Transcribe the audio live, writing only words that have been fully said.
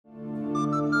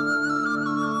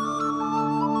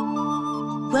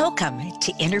Welcome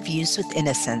to Interviews with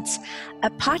Innocence,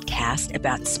 a podcast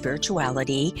about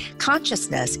spirituality,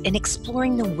 consciousness, and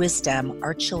exploring the wisdom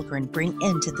our children bring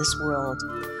into this world.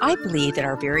 I believe that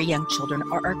our very young children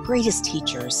are our greatest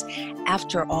teachers.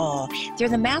 After all, they're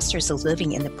the masters of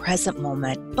living in the present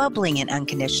moment, bubbling in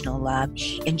unconditional love,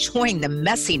 enjoying the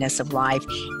messiness of life,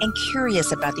 and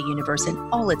curious about the universe in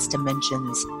all its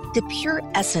dimensions. The pure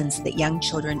essence that young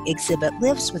children exhibit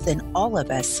lives within all of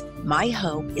us. My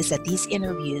hope is that these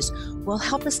interviews will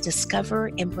help us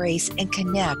discover, embrace, and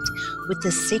connect with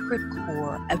the sacred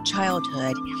core of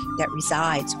childhood that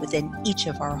resides within each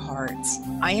of our hearts.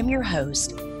 I am your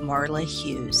host, Marla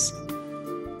Hughes.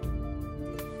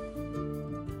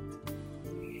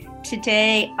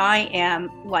 Today, I am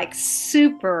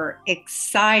super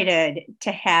excited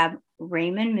to have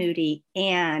Raymond Moody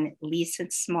and Lisa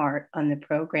Smart on the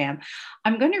program.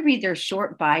 I'm going to read their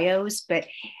short bios, but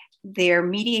their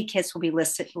media kits will be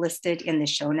listed in the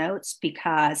show notes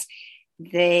because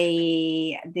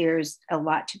there's a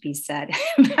lot to be said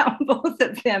about both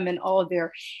of them and all of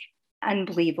their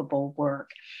unbelievable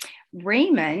work.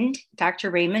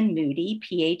 Dr. Raymond Moody,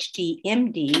 PhD,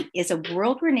 MD, is a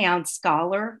world-renowned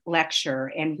scholar,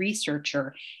 lecturer, and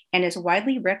researcher, and is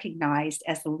widely recognized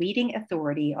as the leading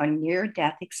authority on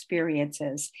near-death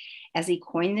experiences, as he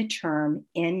coined the term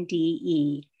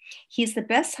NDE. He is the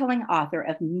best-selling author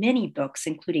of many books,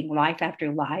 including Life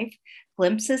After Life,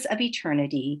 Glimpses of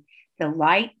Eternity, The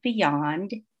Light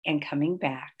Beyond, and Coming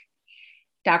Back.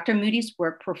 Dr. Moody's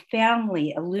work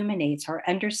profoundly illuminates our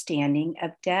understanding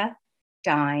of death,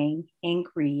 dying, and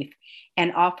grief,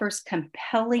 and offers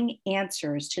compelling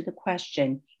answers to the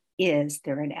question, is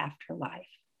there an afterlife?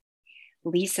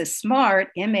 Lisa Smart,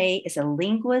 MA, is a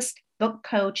linguist, book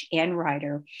coach, and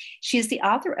writer. She is the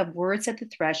author of Words at the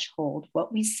Threshold,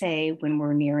 What We Say When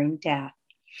We're Nearing Death.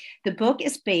 The book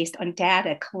is based on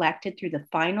data collected through the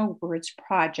Final Words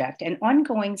Project, an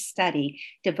ongoing study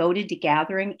devoted to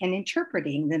gathering and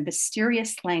interpreting the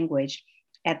mysterious language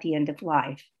at the end of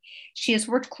life. She has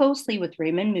worked closely with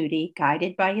Raymond Moody,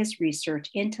 guided by his research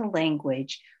into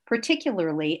language,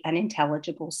 particularly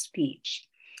unintelligible speech.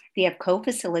 They have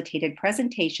co-facilitated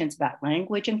presentations about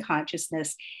language and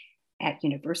consciousness at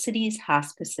universities,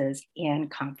 hospices, and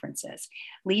conferences.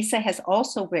 Lisa has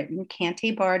also written Cante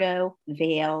Bardo,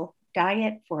 Veil,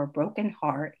 Diet for a Broken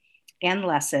Heart, and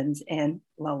Lessons in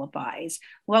Lullabies.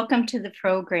 Welcome to the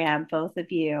program, both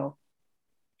of you.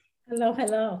 Hello,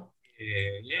 hello.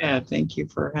 Yeah, thank you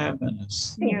for having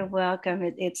us. You're welcome.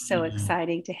 It's so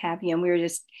exciting to have you. And we were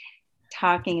just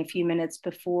talking a few minutes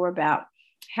before about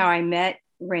how I met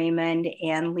Raymond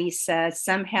and Lisa.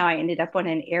 Somehow I ended up on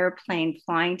an airplane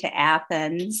flying to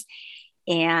Athens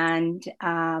and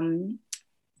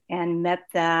met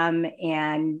them.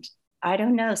 And I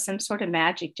don't know, some sort of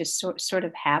magic just sort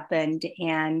of happened.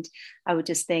 And I was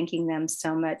just thanking them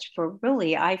so much for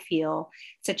really, I feel,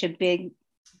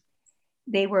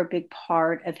 they were a big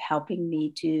part of helping me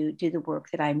do the work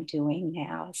that I'm doing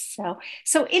now.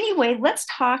 So anyway, let's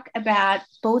talk about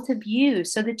both of you.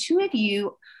 So the two of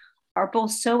you are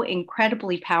both so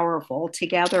incredibly powerful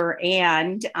together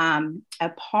and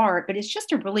apart, but it's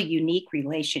just a really unique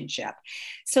relationship.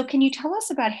 So can you tell us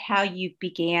about how you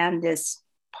began this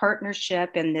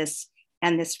partnership and this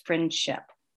friendship?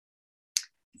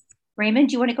 Raymond,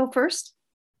 do you want to go first?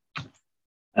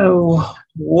 Oh,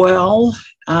 well,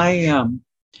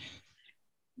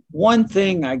 one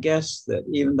thing I guess that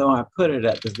even though I put it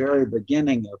at the very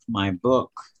beginning of my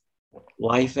book,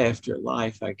 Life After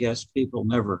Life, I guess people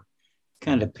never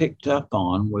kind of picked up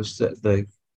on was that the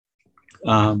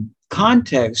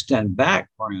context and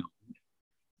background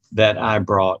that I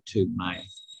brought to my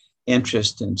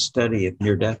interest in study of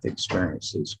near-death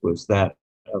experiences was that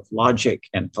of logic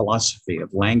and philosophy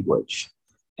of language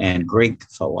and Greek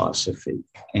philosophy.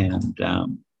 And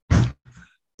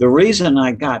the reason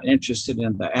I got interested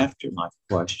in the afterlife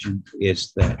question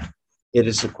is that it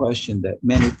is a question that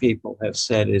many people have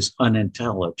said is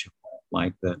unintelligible.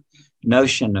 Like the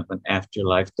notion of an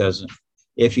afterlife doesn't,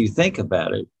 if you think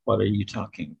about it, what are you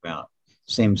talking about?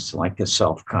 Seems like a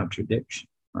self-contradiction,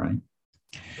 right?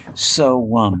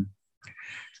 So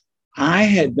I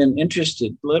had been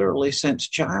interested literally since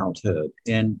childhood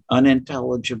in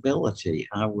unintelligibility.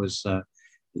 I'm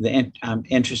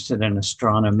interested in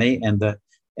astronomy and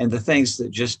the things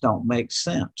that just don't make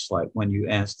sense. Like when you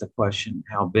ask the question,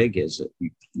 how big is it?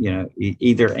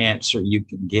 Either answer you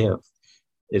can give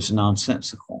is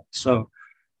nonsensical. So,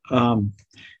 and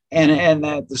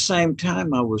at the same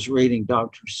time, I was reading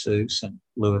Dr. Seuss and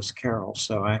Lewis Carroll.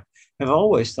 So I have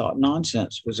always thought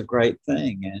nonsense was a great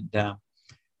thing. And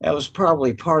that was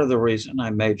probably part of the reason I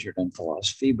majored in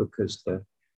philosophy, because the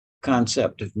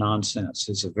concept of nonsense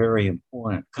is a very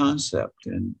important concept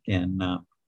in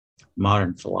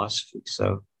modern philosophy.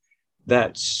 So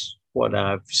that's what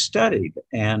I've studied.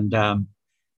 And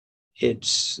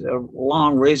it's a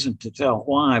long reason to tell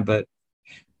why, but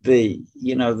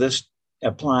this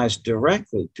applies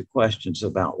directly to questions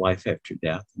about life after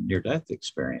death and near-death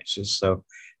experiences. So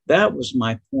that was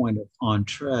my point of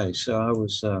entree. So I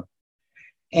was,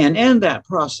 and in that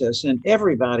process, and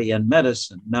everybody in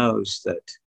medicine knows that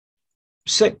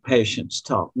sick patients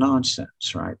talk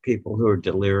nonsense, right? People who are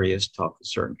delirious talk a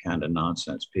certain kind of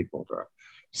nonsense. People who are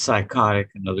psychotic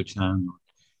another time,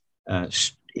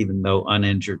 even though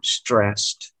uninjured,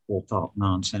 stressed, will talk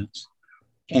nonsense,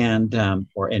 and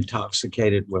or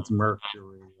intoxicated with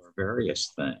mercury or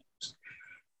various things.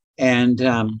 And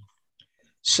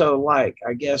so, like,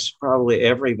 I guess probably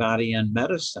everybody in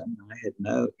medicine, I had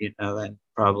and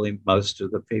probably most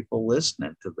of the people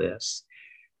listening to this,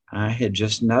 I had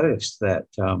just noticed that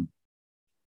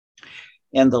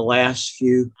in the last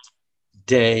few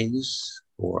days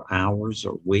or hours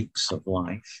or weeks of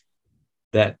life,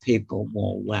 that people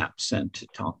will lapse into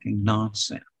talking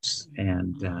nonsense.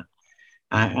 And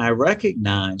I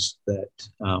recognize that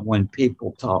when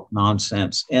people talk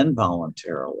nonsense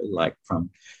involuntarily, like from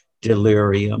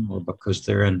delirium or because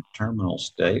they're in a terminal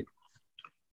state,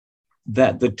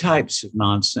 that the types of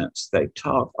nonsense they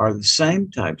talk are the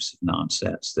same types of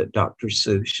nonsense that Dr.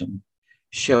 Seuss and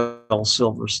Shel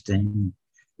Silverstein,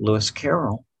 Lewis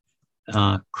Carroll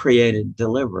created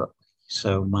deliberately.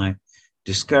 So my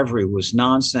discovery was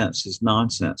nonsense is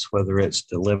nonsense, whether it's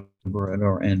deliberate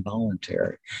or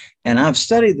involuntary. And I've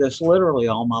studied this literally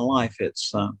all my life.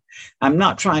 It's I'm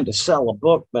not trying to sell a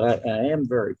book, but I am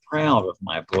very proud of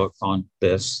my book on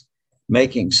this,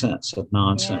 Making Sense of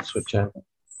Nonsense, yes, which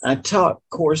I taught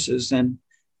courses in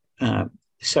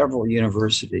several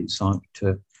universities on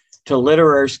to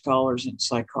literary scholars and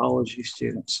psychology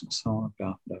students and so on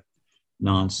about the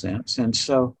nonsense. And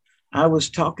so I was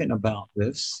talking about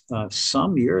this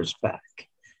some years back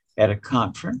at a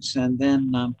conference, and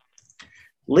then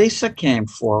Lisa came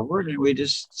forward and we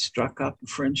just struck up a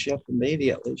friendship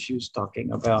immediately. She was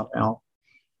talking about how,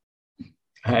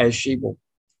 as she will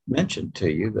mention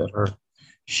to you, that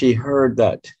she heard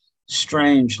that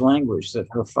strange language that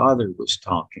her father was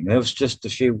talking. It was just a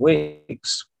few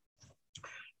weeks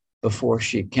before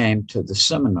she came to the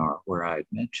seminar where I had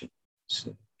mentioned.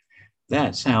 So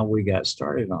that's how we got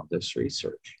started on this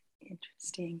research.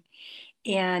 Interesting.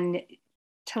 And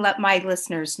to let my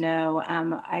listeners know,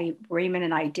 Raymond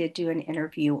and I did do an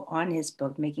interview on his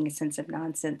book, Making Sense of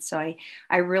Nonsense. So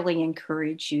I really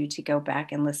encourage you to go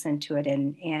back and listen to it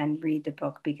and read the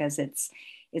book, because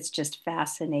it's just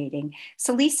fascinating.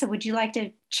 So Lisa, would you like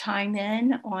to chime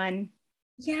in on?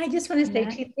 Yeah, I just want to say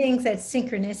two things that's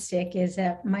synchronistic is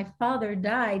that my father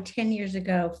died 10 years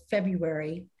ago,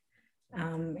 February.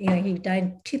 He died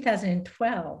in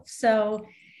 2012. So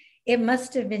it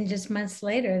must have been just months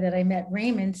later that I met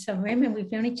Raymond. So Raymond,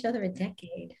 we've known each other a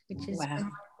decade, which is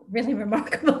really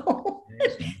remarkable.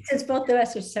 Since both of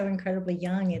us are so incredibly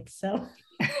young, it's so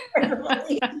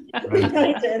incredibly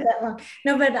that long.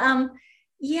 No, but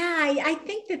I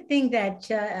think the thing that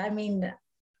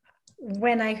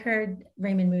when I heard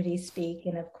Raymond Moody speak,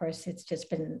 and of course it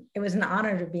was an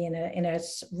honor to be in a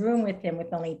room with him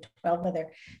with only 12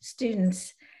 other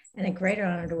students, and a greater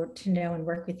honor to know and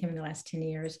work with him in the last 10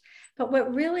 years. But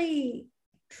what really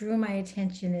drew my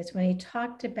attention is when he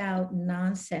talked about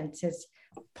nonsense as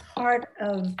part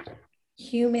of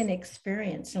human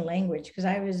experience and language, because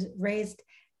I was raised,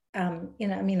 I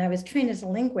was trained as a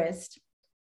linguist.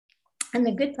 And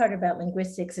the good part about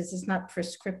linguistics is it's not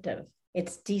prescriptive.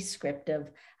 It's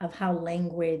descriptive of how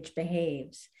language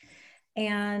behaves.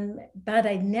 But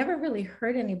I never really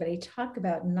heard anybody talk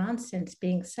about nonsense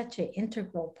being such an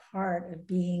integral part of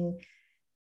being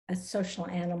a social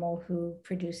animal who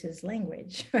produces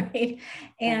language, right?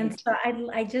 And so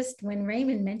I just, when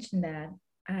Raymond mentioned that,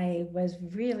 I was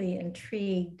really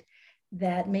intrigued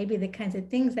that maybe the kinds of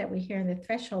things that we hear in the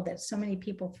threshold that so many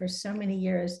people for so many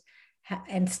years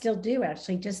and still do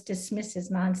actually just dismiss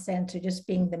as nonsense or just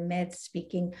being the med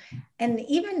speaking. And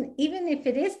even if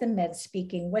it is the med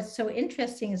speaking, what's so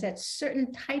interesting is that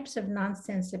certain types of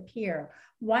nonsense appear.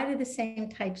 Why do the same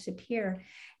types appear?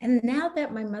 And now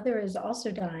that my mother is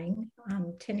also dying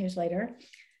 10 years later,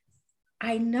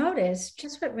 I noticed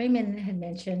just what Raymond had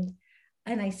mentioned,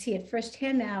 and I see it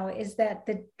firsthand now, is that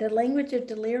the language of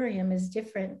delirium is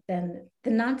different than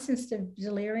the nonsense of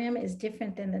delirium is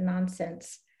different than the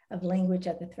nonsense of language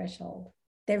at the threshold.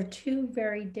 They're two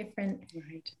very different,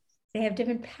 right. They have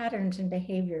different patterns and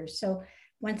behaviors. So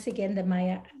once again,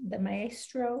 the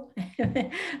maestro,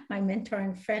 my mentor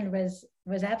and friend, was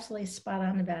absolutely spot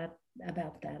on about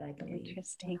that, I believe.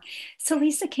 Interesting. So,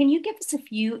 Lisa, can you give us a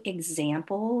few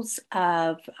examples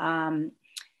of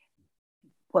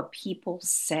what people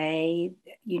say,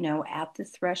 at the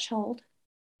threshold?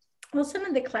 Well, some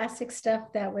of the classic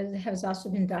stuff that has also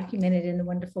been documented in the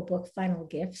wonderful book Final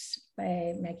Gifts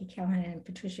by Maggie Callahan and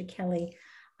Patricia Kelly,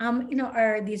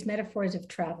 are these metaphors of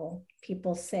travel.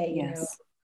 People say, yes.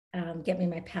 Get me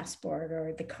my passport,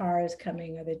 or the car is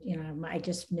coming, or I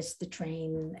just missed the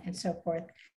train, and so forth.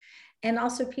 And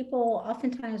also people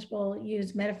oftentimes will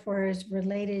use metaphors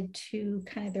related to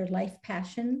kind of their life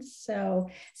passions. So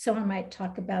someone might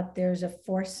talk about there's a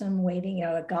foursome waiting,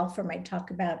 a golfer might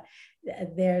talk about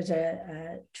there's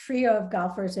a trio of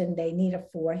golfers and they need a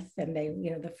fourth, and they,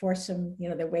 the foursome,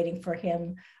 they're waiting for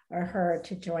him or her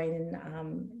to join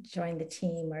the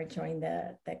team, or join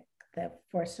the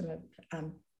foursome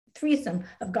of threesome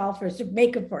of golfers to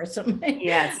make a foursome.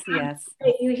 Yes, yes.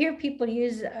 You hear people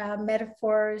use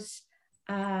metaphors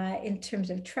in terms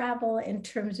of travel, in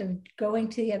terms of going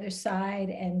to the other side,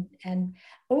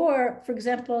 or for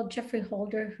example, Jeffrey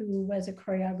Holder, who was a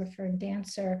choreographer and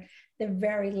dancer, the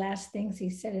very last things he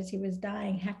said as he was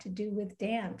dying had to do with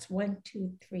dance. 1,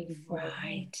 2, 3, 4,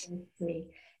 right. 1, 2, 3,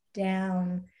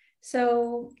 down.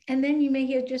 So, and then you may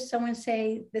hear just someone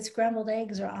say the scrambled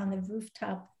eggs are on the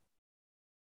rooftop,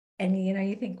 and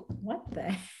you think, what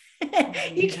the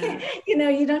you can't,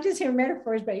 you don't just hear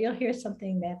metaphors, but you'll hear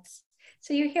something that's,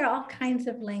 so you hear all kinds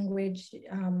of language,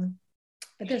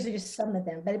 but those are just some of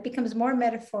them. But it becomes more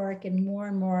metaphoric and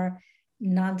more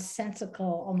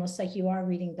nonsensical, almost like you are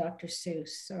reading Dr.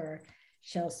 Seuss or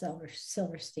Shel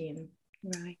Silverstein.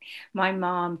 Right. My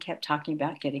mom kept talking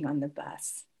about getting on the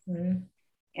bus. Mm-hmm.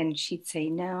 And she'd say,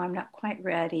 no, I'm not quite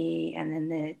ready.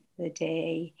 And then the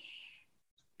day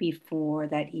before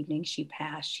that evening she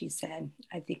passed, she said,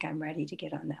 I think I'm ready to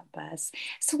get on that bus.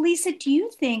 So Lisa, do you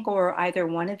think, or either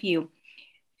one of you,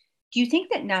 do you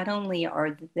think that not only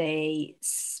are they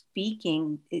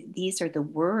speaking, these are the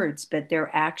words, but they're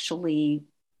actually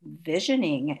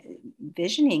visioning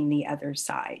the other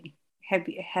side?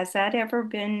 Has that ever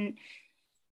been,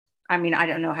 I mean, I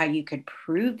don't know how you could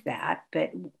prove that,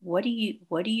 but what do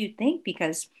you think?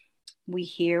 Because we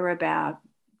hear about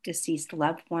deceased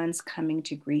loved ones coming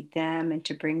to greet them and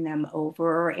to bring them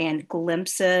over, and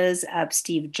glimpses of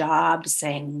Steve Jobs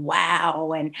saying,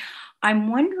 wow. And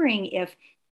I'm wondering if,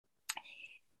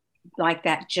 like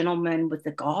that gentleman with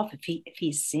the golf, if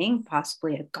he's seeing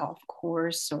possibly a golf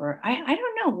course, or I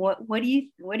don't know, what do you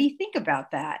think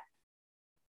about that?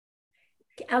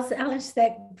 I'll ask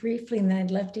that briefly, and then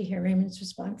I'd love to hear Raymond's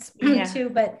response too.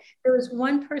 But there was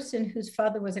one person whose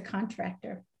father was a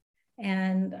contractor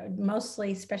and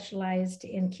mostly specialized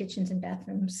in kitchens and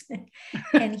bathrooms.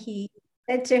 And he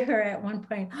said to her at one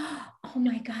point, oh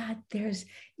my God, there's,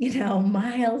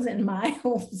 miles and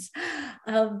miles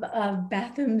of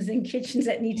bathrooms and kitchens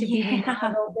that need to be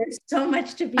remodeled. There's so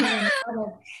much to be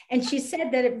remodeled. And she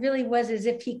said that it really was as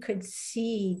if he could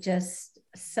see just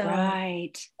so.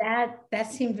 Right.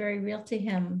 That seemed very real to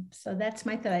him. So that's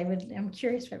my thought. I'm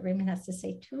curious what Raymond has to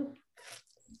say too.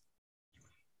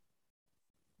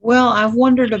 Well, I've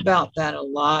wondered about that a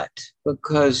lot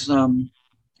because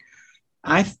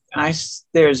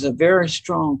there's a very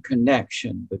strong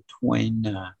connection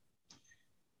between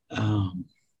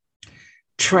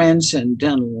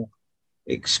transcendental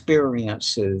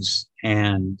experiences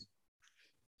and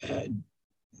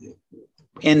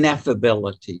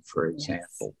ineffability, for example.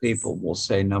 Yes. People will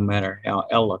say, no matter how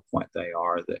eloquent they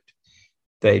are, that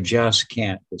they just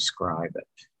can't describe it.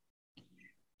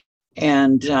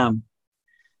 And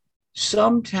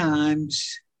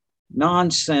sometimes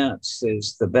nonsense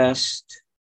is the best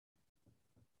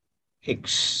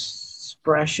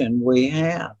expression we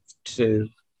have to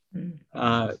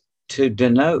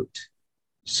denote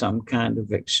some kind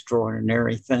of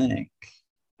extraordinary thing.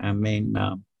 I mean,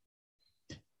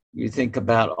 you think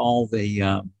about all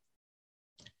the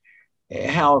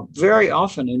how very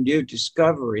often a new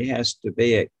discovery has to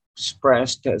be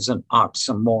expressed as an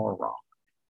oxymoron.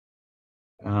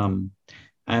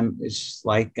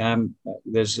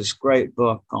 There's this great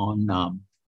book on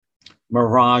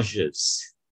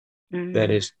mirages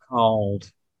that is called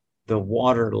The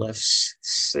Waterless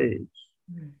Sea.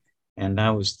 And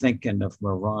I was thinking of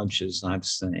mirages I've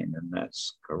seen, and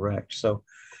that's correct. So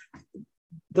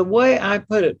the way I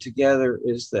put it together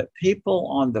is that people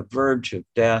on the verge of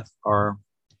death are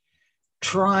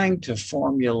trying to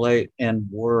formulate in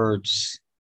words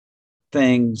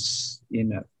things,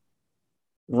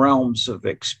 realms of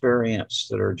experience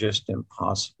that are just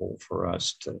impossible for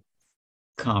us to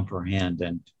comprehend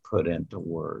and put into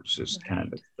words is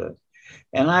kind of the,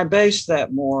 and I base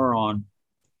that more on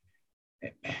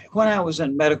when I was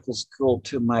in medical school,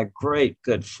 to my great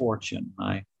good fortune,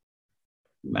 my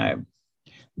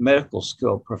medical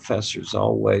school professors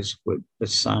always would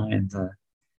assign the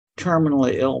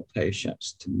terminally ill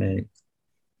patients to me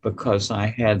because I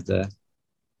had the,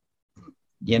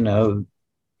 you know,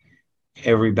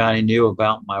 everybody knew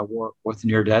about my work with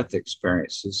near-death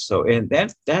experiences. So in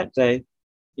that day,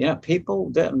 people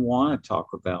didn't want to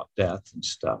talk about death and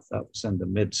stuff. That was in the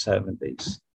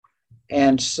mid-70s.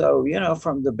 And so,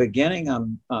 from the beginning of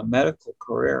my medical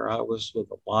career, I was with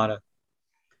a lot of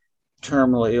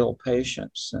terminally ill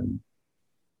patients and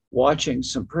watching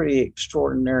some pretty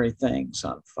extraordinary things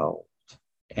unfold.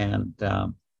 And,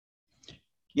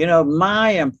 my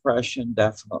impression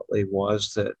definitely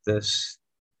was that this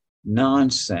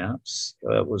nonsense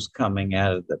that was coming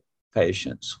out of the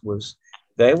patients was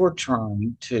they were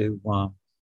trying to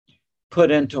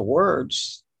put into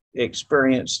words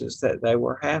experiences that they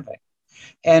were having.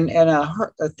 And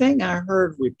a thing I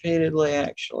heard repeatedly,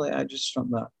 actually,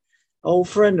 from an old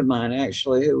friend of mine,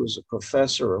 actually, who was a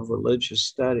professor of religious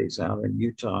studies out in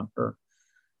Utah.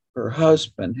 Her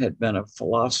husband had been a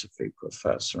philosophy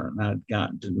professor, and I'd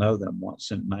gotten to know them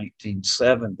once in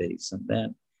 1970s. And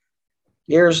then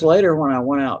years later, when I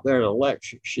went out there to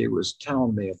lecture, she was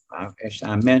telling me about,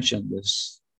 I mentioned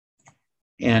this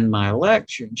in my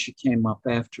lecture, and she came up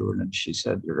afterward and she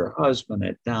said that her husband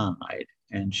had died.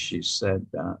 And she said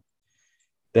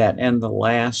that in the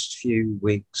last few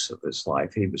weeks of his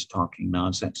life, he was talking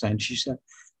nonsense. And she said,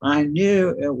 I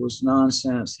knew it was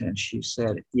nonsense. And she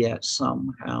said, yet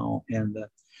somehow in the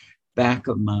back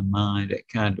of my mind, it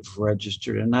kind of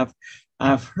registered. And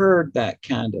I've heard that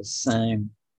kind of same,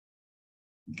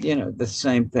 the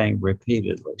same thing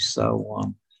repeatedly.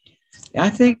 So I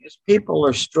think as people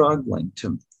are struggling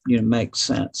to, make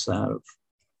sense out of.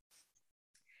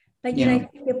 But, I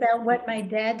think about what my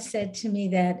dad said to me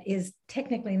that is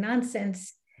technically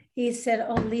nonsense. He said,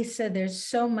 oh, Lisa, there's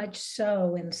so much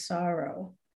so in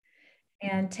sorrow.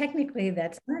 And technically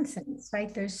that's nonsense,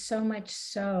 right? There's so much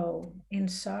so in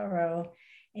sorrow.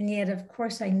 And yet, of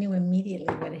course, I knew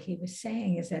immediately what he was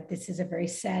saying is that this is a very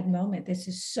sad moment. This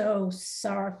is so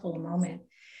sorrowful a moment.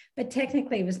 But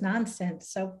technically it was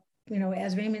nonsense. So,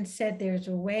 as Raymond said, there's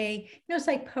a way, it's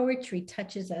like poetry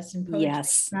touches us, and poetry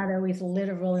is not always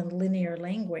literal and linear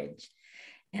language.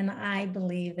 And I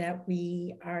believe that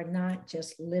we are not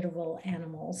just literal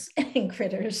animals and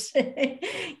critters,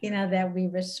 that we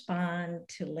respond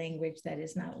to language that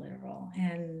is not literal,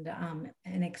 and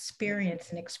an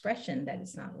experience and expression that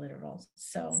is not literal.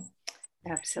 So,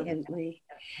 absolutely.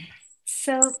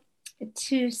 So,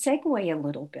 to segue a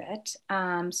little bit,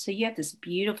 so you have this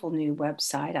beautiful new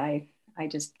website. I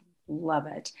just love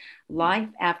it,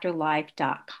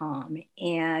 lifeafterlife.com.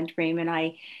 And Raymond,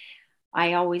 I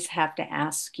always have to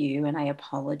ask you, and I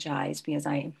apologize because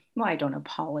I don't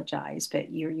apologize,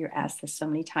 but you're asked this so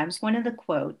many times. One of the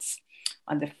quotes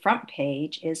on the front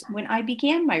page is, when I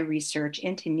began my research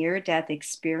into near-death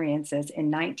experiences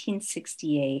in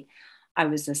 1968, I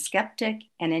was a skeptic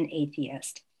and an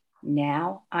atheist.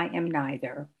 Now I am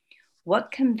neither.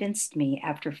 What convinced me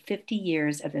after 50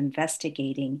 years of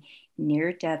investigating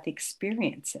near-death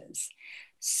experiences?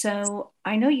 So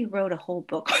I know you wrote a whole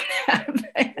book on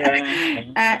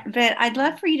that, but I'd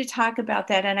love for you to talk about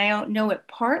that. And I don't know, it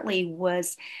partly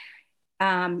was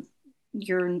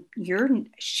your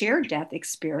shared death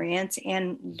experience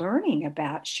and learning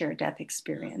about shared death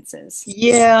experiences.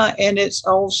 Yeah, and it's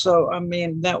also,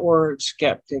 that word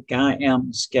skeptic, I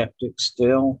am a skeptic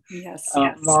still. Yes.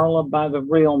 Marla, by the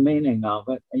real meaning of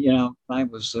it, I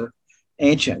was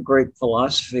ancient Greek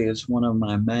philosophy is one of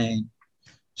my main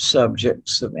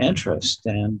subjects of interest,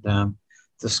 and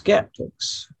the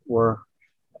skeptics were,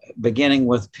 beginning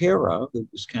with Pyrrho, who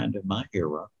was kind of my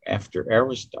hero after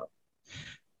Aristotle,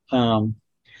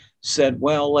 said,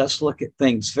 well, let's look at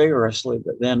things vigorously,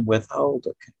 but then withhold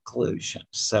a conclusion.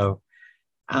 So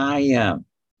I,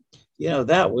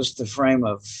 that was the frame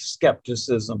of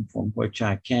skepticism from which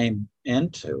I came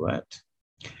into it,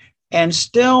 and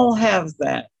still have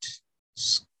that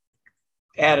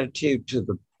attitude to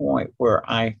the point where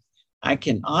I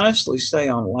can honestly say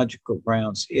on logical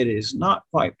grounds, it is not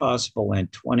quite possible in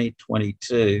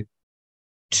 2022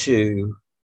 to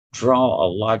draw a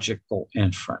logical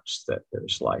inference that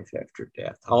there's life after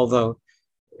death, although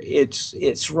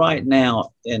it's right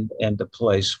now in the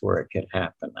place where it could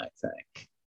happen, I think.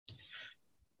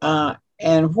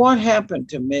 And what happened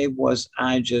to me was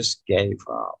I just gave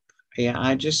up. Yeah,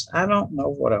 I don't know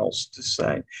what else to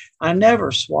say. I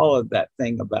never swallowed that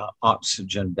thing about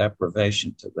oxygen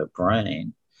deprivation to the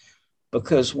brain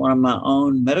because one of my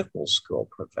own medical school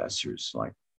professors,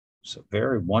 like, was a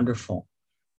very wonderful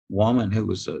woman who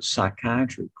was a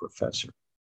psychiatry professor.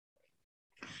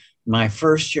 My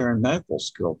first year in medical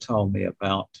school told me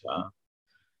about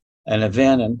an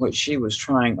event in which she was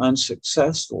trying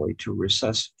unsuccessfully to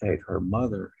resuscitate her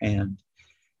mother. And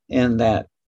in that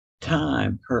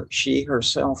time, she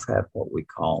herself had what we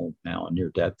call now a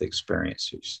near-death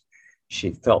experience.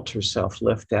 She felt herself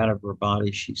lift out of her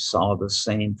body. She saw the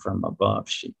scene from above.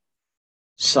 She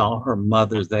saw her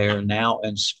mother there, now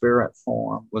in spirit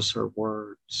form was her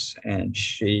words. And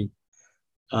she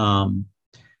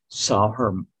saw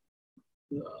her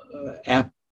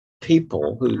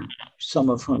people who, some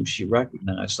of whom she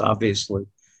recognized, obviously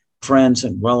friends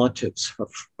and relatives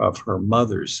of her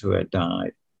mother's who had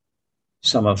died,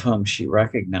 some of whom she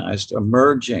recognized,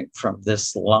 emerging from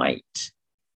this light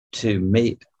to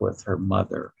meet with her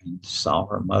mother, and saw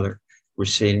her mother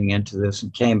receding into this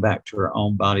and came back to her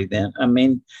own body then. I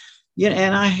mean, yeah,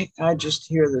 and I just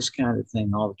hear this kind of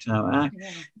thing all the time.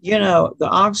 You know, the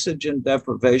oxygen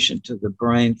deprivation to the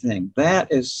brain thing,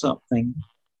 that is something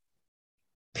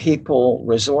people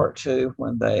resort to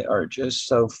when they are just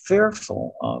so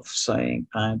fearful of saying,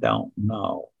 I don't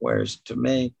know. Whereas to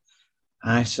me,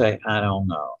 I say, I don't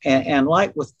know. And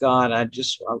like with God, I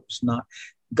was not,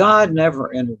 God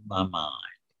never entered my mind.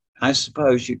 I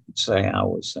suppose you could say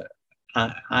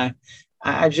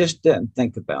I just didn't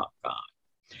think about God.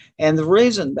 And the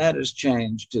reason that has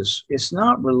changed is it's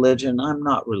not religion. I'm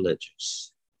not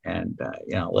religious. And,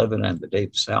 you know, living in the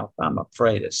deep South, I'm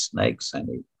afraid of snakes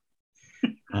and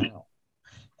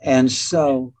and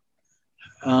so,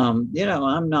 you know,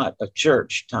 I'm not a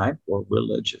church type or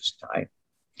religious type,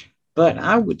 but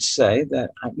I would say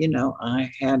that, you know,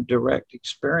 I had direct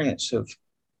experience of,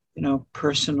 you know,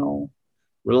 personal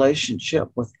relationship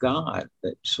with God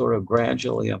that sort of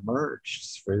gradually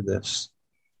emerged through this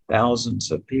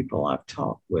thousands of people I've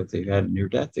talked with who had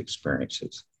near-death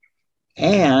experiences.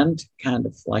 And kind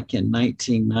of like in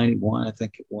 1991, I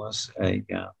think it was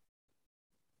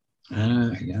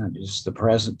just the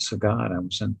presence of God. I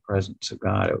was in the presence of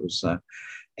God. It was,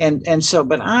 and so,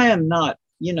 but I am not,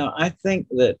 you know, I think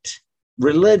that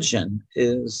religion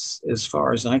is, as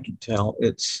far as I can tell,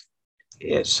 it's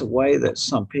a way that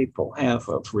some people have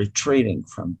of retreating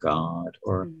from God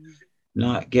or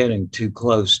not getting too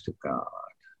close to God.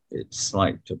 It's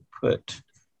like to put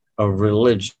a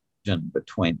religion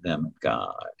between them and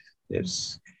God.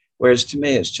 Whereas to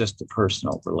me, it's just a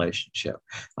personal relationship.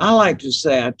 I like to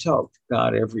say I talk to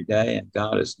God every day, and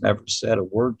God has never said a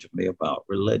word to me about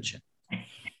religion.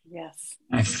 Yes.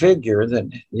 I figure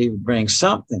that he would bring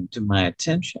something to my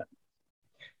attention,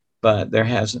 but there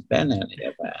hasn't been any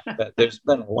of that. But there's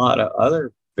been a lot of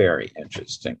other very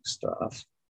interesting stuff.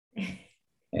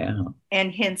 Yeah.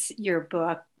 And hence your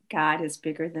book, God is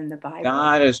Bigger Than the Bible.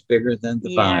 God is Bigger Than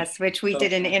the Bible. Yes, which we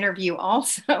did an interview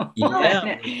also.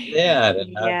 Yeah, we did.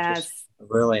 And yes. I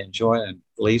really enjoyed it. And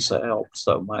Lisa helped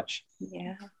so much.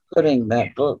 Yeah. Putting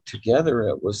that book together,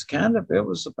 it was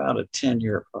about a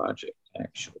 10-year project,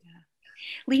 actually. Yeah.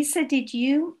 Lisa,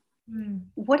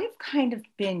 what have kind of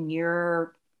been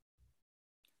your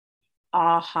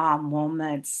aha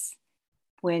moments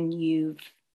when you've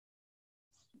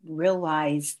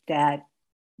realized that,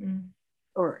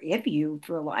 or if you've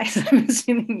realized, I'm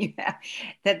assuming you have,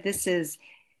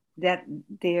 that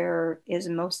there is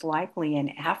most likely an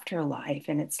afterlife,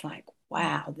 and it's like,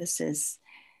 wow, this is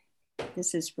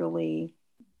really,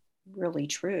 really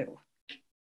true.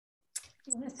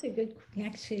 Well, that's a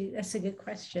good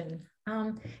question.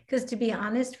 Because to be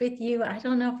honest with you, I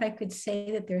don't know if I could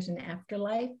say that there's an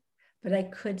afterlife, but I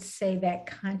could say that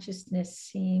consciousness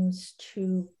seems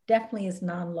to definitely is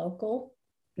non-local.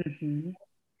 Mm-hmm.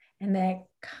 And that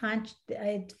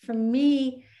for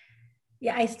me,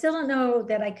 yeah, I still don't know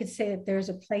that I could say that there's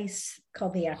a place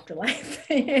called the afterlife,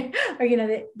 or, you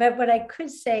know, but what I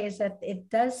could say is that it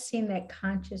does seem that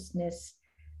consciousness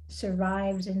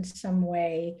survives in some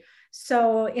way.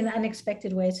 So in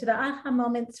unexpected ways. So the aha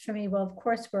moments for me, well, of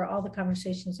course, were all the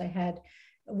conversations I had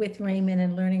with Raymond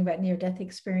and learning about near-death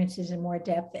experiences in more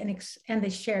depth and the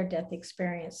shared death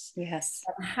experience. Yes.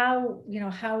 How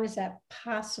is that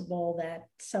possible that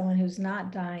someone who's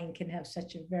not dying can have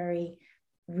such a very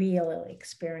real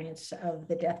experience of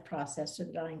the death process or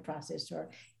the dying process, or,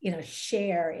 you know,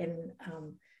 share in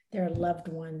their loved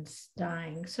ones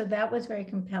dying. So that was very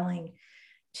compelling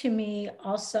to me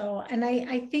also. And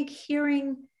I think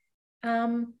hearing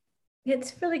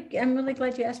I'm really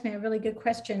glad you asked me a really good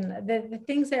question. The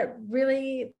things that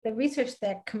really, the research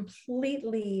that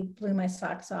completely blew my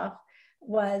socks off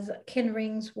was Ken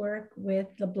Ring's work with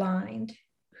the blind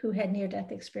who had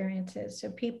near-death experiences. So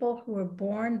people who were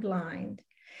born blind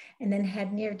and then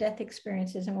had near-death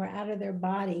experiences and were out of their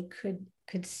body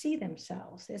could see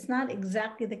themselves. It's not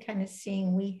exactly the kind of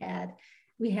seeing we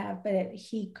have, but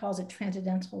he calls it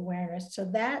transcendental awareness. So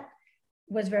that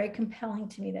was very compelling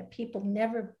to me, that people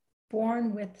never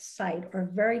born with sight or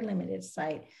very limited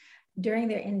sight during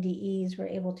their NDEs were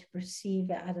able to perceive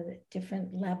at a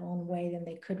different level and way than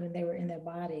they could when they were in their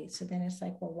body. So then it's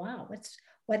like, well, wow,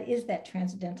 what is that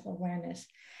transcendental awareness?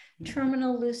 Mm-hmm.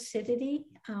 Terminal lucidity.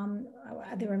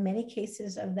 There were many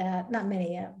cases of that, not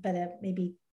many, but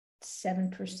maybe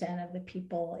 7% of the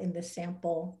people in the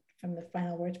sample from the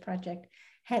Final Words Project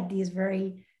had these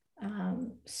very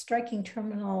striking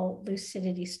terminal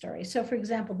lucidity stories. So for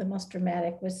example, the most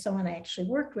dramatic was someone I actually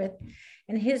worked with,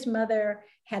 and his mother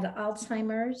had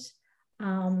Alzheimer's.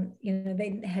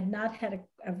 They had not had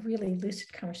a really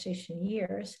lucid conversation in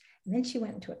years. And then she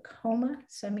went into a coma.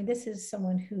 So, I mean, this is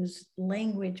someone whose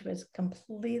language was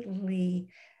completely,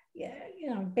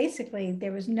 basically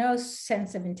there was no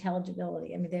sense of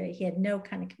intelligibility. I mean, he had no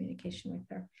kind of communication with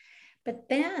her. But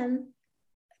then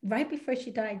right before she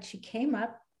died, she came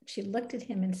up, she looked at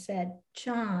him and said,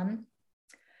 "John,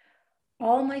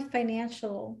 all my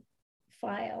financial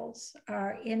files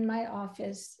are in my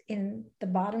office in the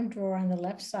bottom drawer on the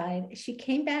left side." She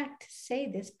came back to say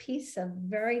this piece of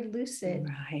very lucid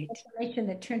information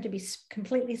that turned to be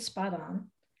completely spot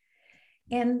on.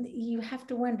 And you have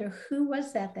to wonder, who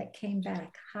was that came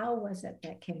back? How was it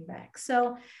that came back?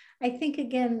 So I think,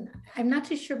 again, I'm not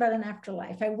too sure about an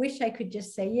afterlife. I wish I could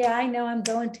just say, yeah, I know I'm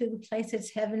going to the place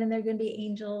that's heaven and there are going to be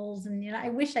angels. And, I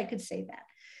wish I could say that.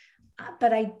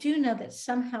 But I do know that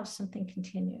somehow something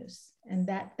continues. And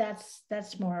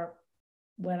that's more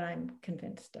what I'm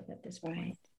convinced of at this point.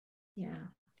 Right. Yeah.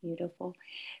 Beautiful.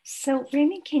 So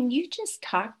Raymond, can you just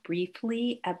talk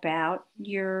briefly about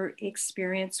your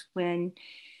experience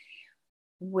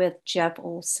with Jeff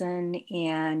Olson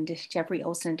and Jeffrey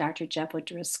Olson and Dr. Jeff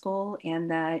O'Driscoll,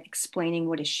 and explaining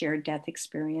what a shared death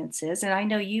experience is? And I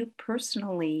know you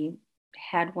personally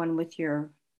had one with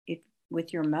your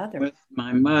mother. With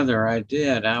my mother, I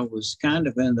did. I was kind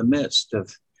of in the midst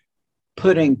of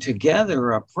putting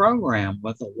together a program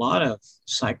with a lot of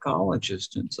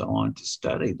psychologists and so on to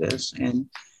study this. And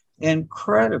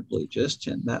incredibly, just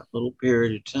in that little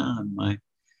period of time,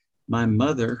 my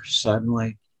mother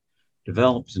suddenly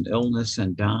developed an illness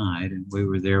and died, and we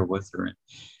were there with her. And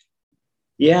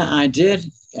yeah, I did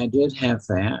have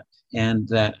that. And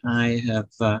that I have,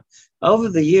 over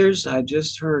the years, I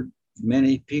just heard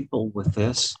many people with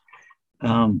this.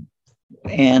 And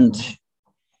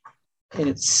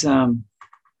it's,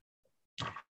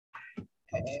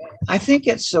 I think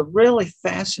it's a really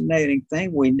fascinating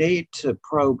thing. We need to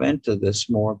probe into this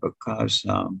more because,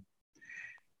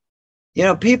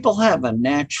 people have a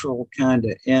natural kind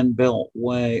of inbuilt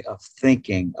way of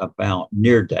thinking about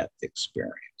near-death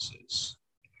experiences.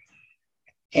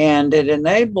 And it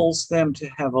enables them to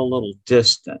have a little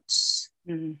distance.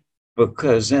 Mm-hmm.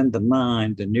 Because in the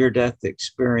mind, the near-death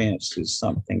experience is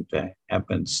something that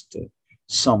happens to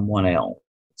someone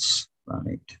else,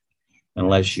 right?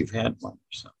 Unless you've had one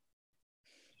yourself.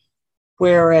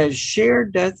 Whereas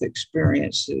shared death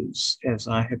experiences, as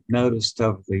I have noticed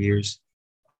over the years,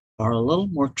 are a little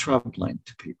more troubling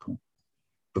to people,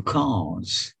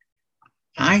 because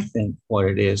I think what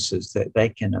it is that they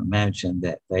can imagine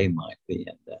that they might be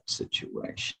in that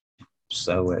situation.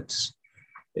 So it's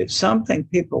something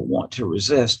people want to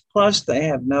resist. Plus, they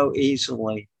have no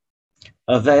easily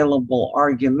available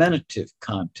argumentative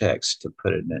context to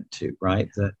put it into, right?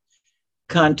 The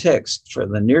context for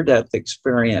the near-death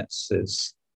experience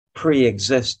is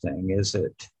pre-existing. Is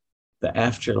it the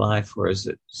afterlife, or is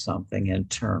it something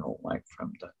internal, like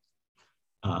from the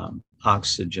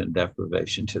oxygen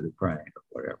deprivation to the brain or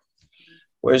whatever?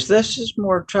 Whereas this is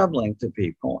more troubling to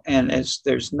people, and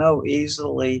there's no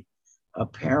easily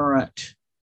apparent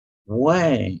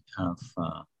way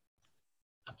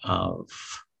of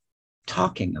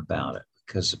talking about it,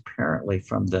 because apparently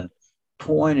from the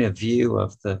point of view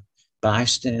of the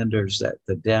bystanders at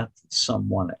the death of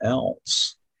someone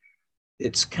else,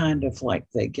 it's kind of like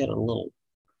they get a little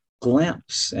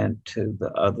glimpse into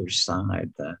the other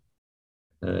side,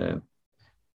 the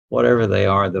whatever they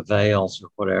are, the veils or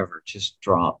whatever, just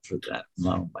drop for that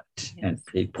moment. Yes. And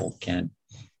people can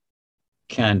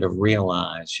kind of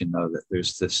realize, that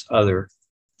there's this other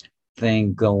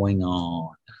thing going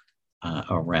on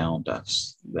around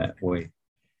us that we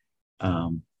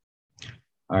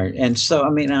All right. And so, I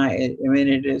mean,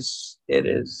 it is,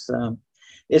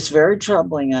 it's very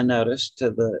troubling. I noticed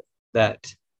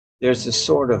that there's a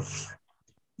sort of,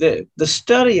 the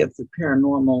study of the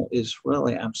paranormal is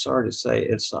really, I'm sorry to say,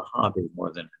 it's a hobby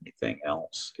more than anything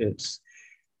else. It's,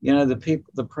 the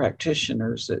people, the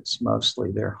practitioners, it's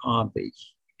mostly their hobby.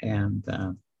 And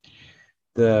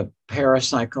the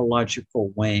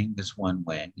parapsychological wing is one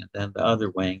wing, and then the other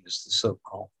wing is the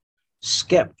so-called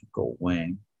skeptical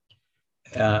wing.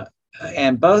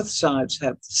 And both sides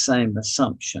have the same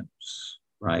assumptions,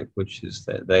 right? Which is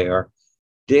that they are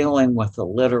dealing with a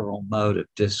literal mode of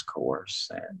discourse,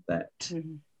 and that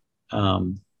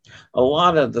a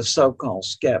lot of the so-called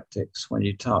skeptics, when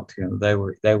you talk to them,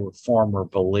 they were former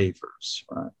believers,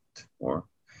 right?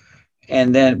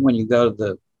 And then when you go to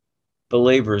the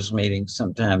believers meeting,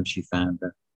 sometimes you find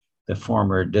the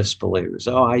former disbelievers.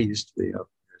 Oh, I used to be over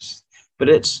this. But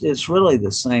it's really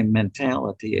the same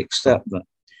mentality, except the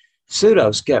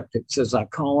pseudo-skeptics, as I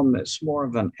call them, it's more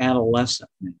of an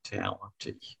adolescent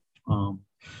mentality.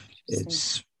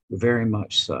 It's very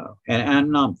much so.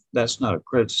 And that's not a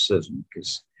criticism,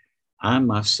 because I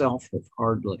myself have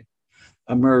hardly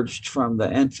emerged from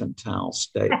the infantile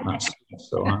state myself,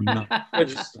 so I'm not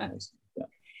criticizing that.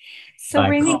 So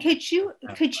Raymond, could you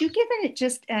give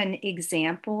just an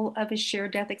example of a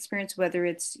shared death experience, whether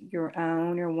it's your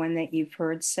own or one that you've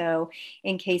heard, so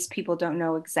in case people don't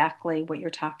know exactly what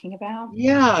you're talking about?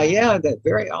 Yeah, that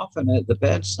very often at the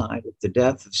bedside of the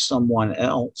death of someone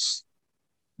else,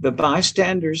 the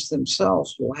bystanders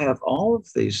themselves will have all of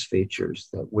these features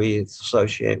that we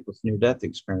associate with near-death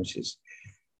experiences.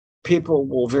 People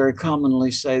will very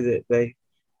commonly say that they,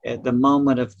 at the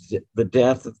moment of the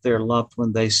death of their loved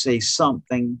one, they see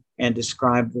something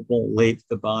indescribable leave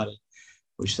the body,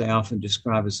 which they often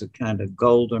describe as a kind of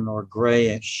golden or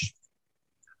grayish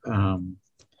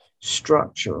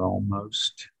structure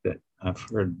almost, that I've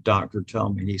heard a doctor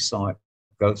tell me he saw it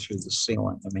go through the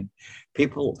ceiling. I mean,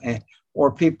 people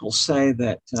say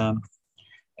that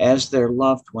as their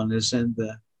loved one is in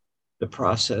the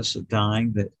process of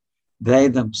dying, that they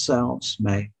themselves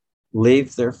may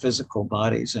leave their physical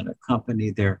bodies and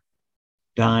accompany their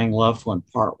dying loved one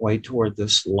partway toward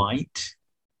this light.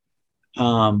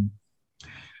 Or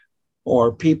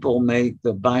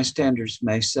the bystanders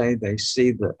may say they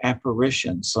see the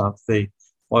apparitions of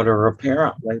what are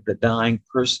apparently the dying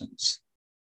person's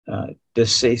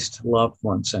deceased loved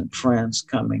ones and friends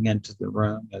coming into the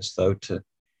room as though to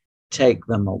take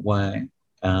them away.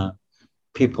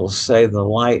 People say the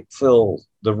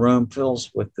room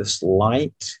fills with this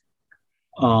light.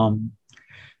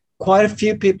 Quite a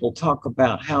few people talk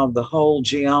about how the whole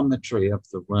geometry of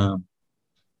the room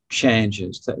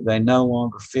changes, that they no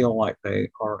longer feel like they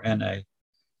are in a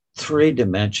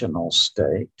three-dimensional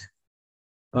state,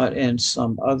 but in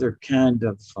some other kind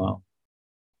of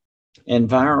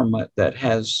environment that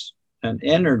has an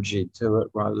energy to it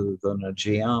rather than a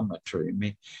geometry. I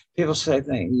mean, people say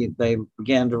they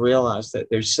begin to realize that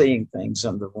they're seeing things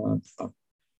in the room from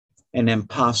an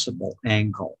impossible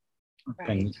angle,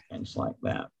 right. things like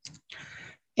that.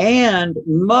 And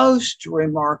most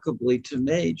remarkably to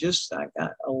me, I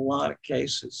got a lot of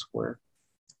cases where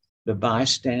the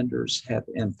bystanders have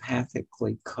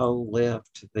empathically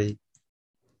co-lived the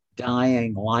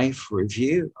dying life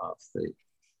review of the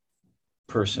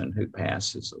person who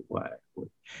passes away.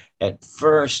 At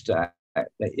first,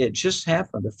 it just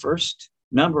happened. The first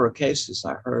number of cases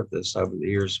I heard of this over the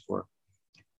years were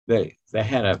they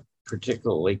had a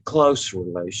particularly close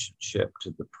relationship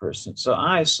to the person. So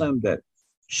I assumed that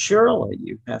surely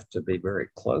you have to be very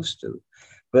close to it.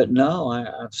 But no,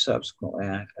 I've subsequently,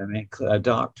 a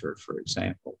doctor, for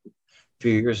example, a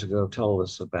few years ago told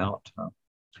us about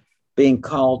being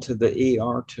called to the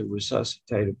ER to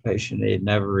resuscitate a patient he had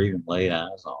never even laid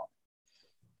eyes on.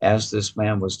 As this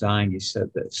man was dying, he said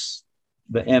this,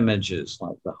 the images,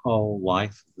 like the whole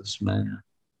life of this man,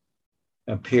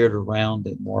 appeared around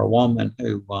him, or a woman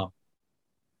who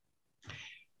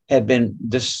had been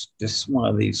this one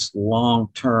of these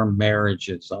long-term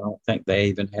marriages. I don't think they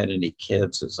even had any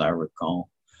kids, as I recall,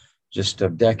 just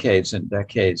of decades and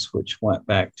decades, which went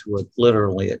back to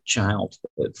literally a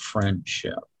childhood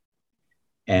friendship,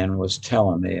 and was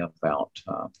telling me about,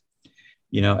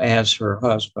 as her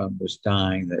husband was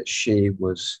dying, that she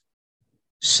was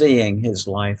seeing his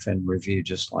life in review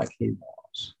just like he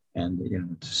was. And,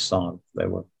 they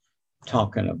were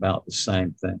talking about the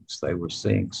same things they were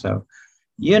seeing. So,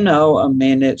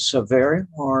 it's a very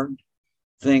hard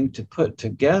thing to put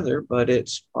together, but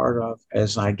it's part of,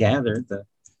 as I gather, the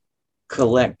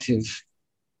collective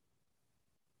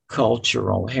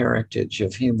cultural heritage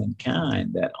of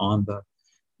humankind, that on the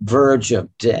verge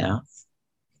of death,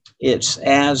 it's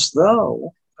as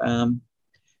though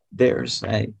there's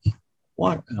a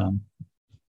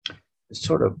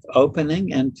sort of opening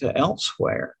into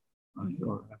elsewhere.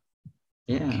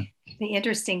 Yeah. The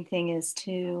interesting thing is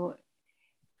too,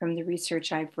 from the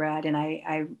research I've read, and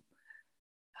I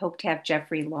hope to have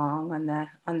Jeffrey Long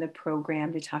on the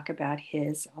program to talk about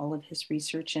all of his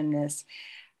research in this,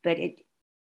 but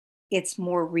it's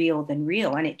more real than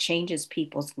real, and it changes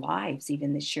people's lives.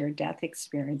 Even the shared death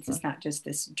experience is not just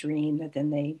this dream that then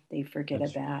they forget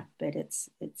about, but it's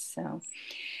so.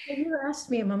 You asked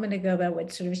me a moment ago about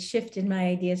what sort of shifted my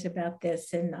ideas about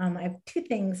this, and I have two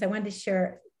things I wanted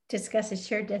to discuss. A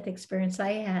shared death experience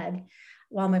I had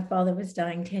while my father was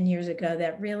dying 10 years ago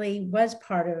that really was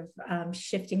part of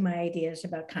shifting my ideas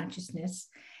about consciousness.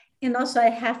 And also I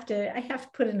have to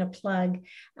put in a plug.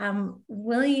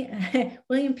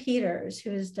 William Peters,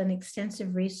 who has done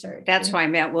extensive research. That's why I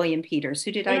met William Peters.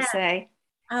 Who did I say?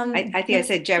 I think I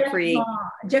said Jeffrey.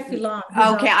 Jeffrey Long.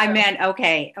 Okay, I meant,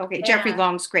 okay. Yeah. Jeffrey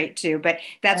Long's great too, but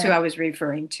that's who I was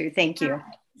referring to. Thank you.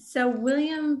 So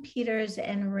William Peters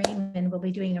and Raymond will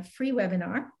be doing a free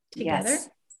webinar together. Yes.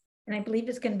 And I believe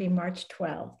it's going to be March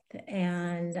 12th.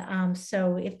 And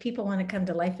so if people want to come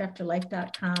to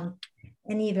lifeafterlife.com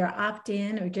and either opt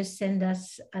in or just send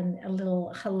us a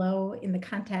little hello in the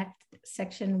contact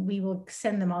section, we will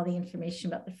send them all the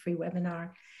information about the free webinar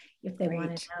if they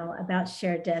want to know about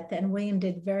shared death. And William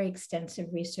did very extensive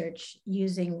research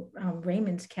using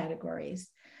Raymond's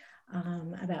categories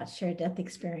about shared death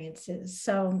experiences.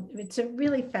 So it's a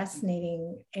really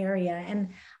fascinating area.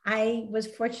 And I was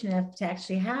fortunate enough to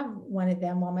actually have one of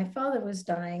them while my father was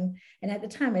dying. And at the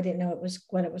time, I didn't know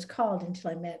what it was called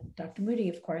until I met Dr. Moody,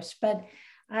 of course. But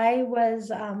I was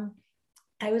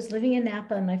living in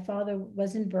Napa, and my father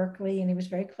was in Berkeley, and he was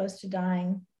very close to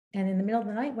dying. And in the middle of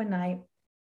the night, one night,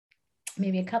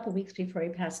 maybe a couple of weeks before he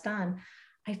passed on,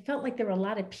 I felt like there were a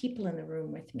lot of people in the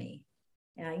room with me.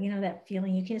 You know, that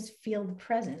feeling, you can just feel the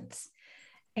presence.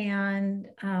 And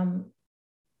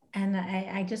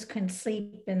I just couldn't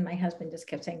sleep. And my husband just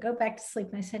kept saying, go back to sleep.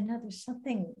 And I said, no, there's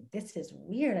something, this is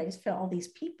weird. I just feel all these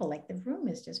people, like the room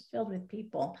is just filled with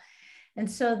people. And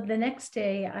so the next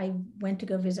day I went to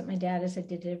go visit my dad, as I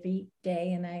did every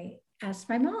day. And I asked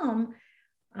my mom,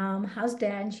 how's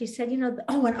dad? And she said, you know,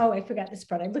 I forgot this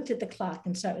part. I looked at the clock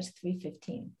and saw it was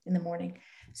 3:15 in the morning.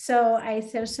 So I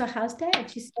said, so how's dad?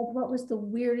 She said, what was the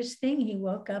weirdest thing? He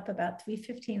woke up about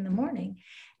 3:15 in the morning.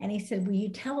 And he said, will you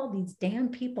tell all these damn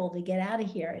people to get out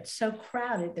of here? It's so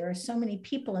crowded. There are so many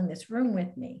people in this room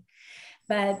with me.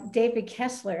 But David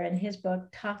Kessler in his book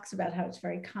talks about how it's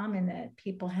very common that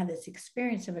people have this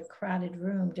experience of a crowded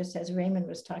room, just as Raymond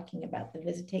was talking about the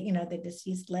the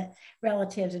deceased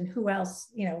relatives and who else,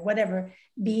 whatever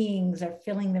beings are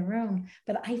filling the room.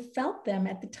 But I felt them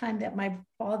at the time that my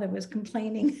father was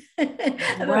complaining.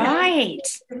 Right.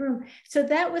 The room. So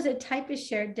that was a type of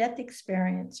shared death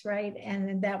experience, right?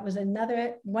 And that was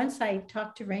another, once I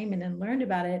talked to Raymond and learned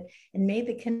about it and made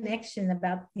the connection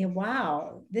about,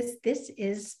 wow, this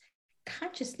is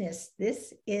consciousness.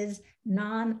 This is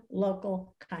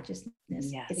non-local consciousness.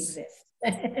 Yes. It exists.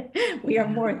 We are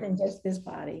more than just this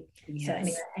body. Yes. So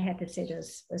anyway, I had to say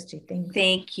those two things.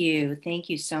 Thank you. Thank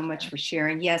you so much for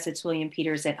sharing. Yes, it's William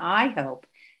Peters, and I hope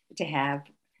to have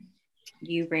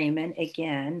you, Raymond,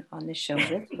 again on the show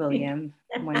with William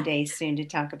one day soon to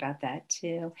talk about that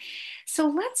too.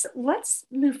 So let's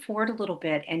move forward a little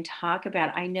bit and talk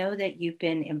about, I know that you've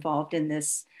been involved in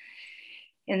this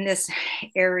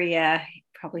area,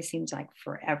 probably seems like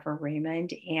forever,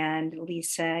 Raymond, and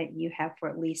Lisa, you have for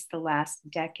at least the last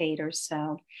decade or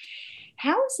so.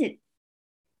 How has it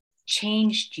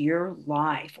changed your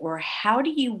life, or how do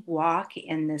you walk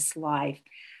in this life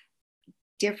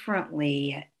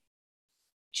differently,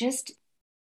 just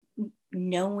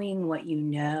knowing what you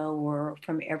know, or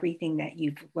from everything that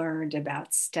you've learned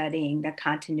about studying the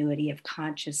continuity of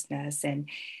consciousness and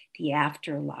the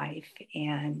afterlife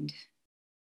and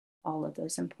all of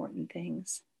those important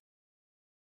things?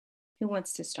 Who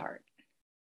wants to start?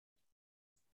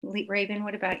 Raven,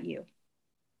 what about you?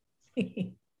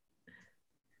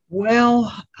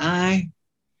 Well, a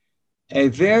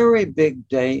very big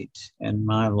date in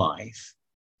my life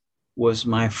was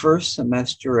my first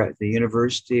semester at the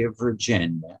University of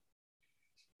Virginia.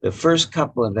 The first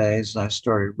couple of days, I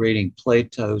started reading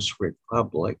Plato's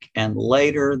Republic, and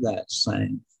later that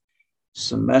same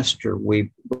semester,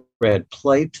 we read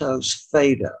Plato's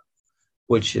Phaedo,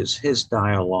 which is his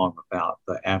dialogue about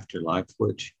the afterlife,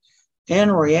 which in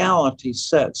reality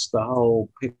sets the whole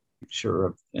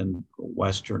picture in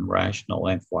Western rational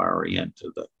inquiry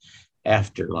into the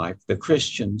afterlife. The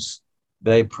Christians,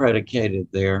 they predicated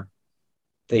their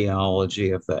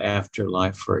theology of the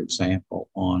afterlife, for example,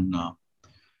 on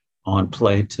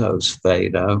Plato's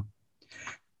Phaedo.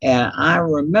 And I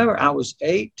remember I was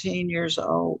 18 years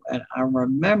old, and I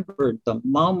remembered the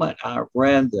moment I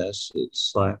read this,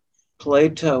 it's like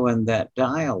Plato in that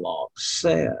dialogue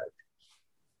said,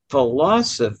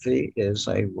 philosophy is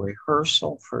a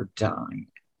rehearsal for dying.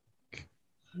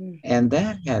 And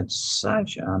that had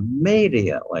such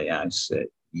immediately, I said,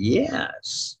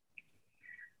 yes.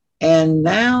 And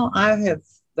now that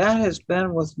has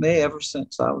been with me ever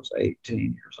since I was 18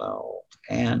 years old.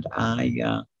 And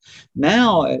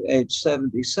now at age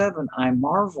 77, I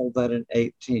marvel that an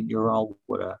 18-year-old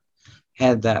would have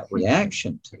had that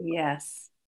reaction to it. Yes.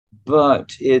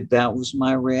 But that was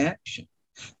my reaction.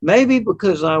 Maybe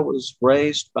because I was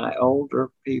raised by elderly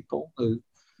people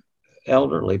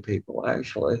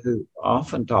actually, who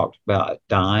often talked about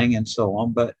dying and so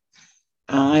on. But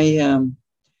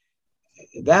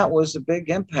that was a big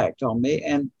impact on me.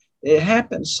 And it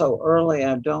happened so early,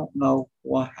 I don't know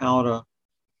how to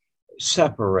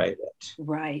separate it.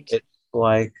 Right. It's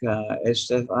like,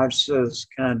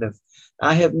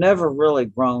 I have never really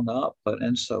grown up, but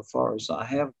insofar as I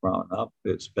have grown up,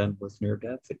 it's been with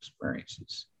near-death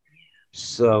experiences.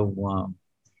 So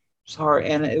it's hard.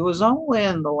 And it was only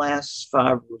in the last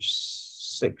 5 or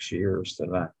 6 years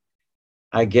that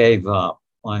I gave up.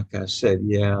 Like I said,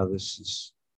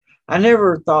 I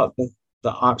never thought that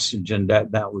the oxygen,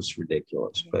 that was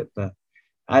ridiculous, but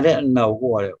I didn't know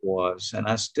what it was. And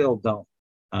I still don't,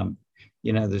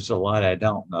 there's a lot I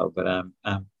don't know, but I'm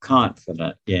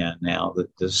confident, now that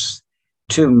this,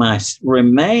 to my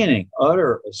remaining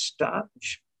utter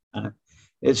astonishment,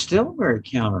 it's still very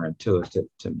counterintuitive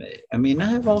to me. I mean, I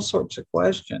have all sorts of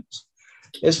questions.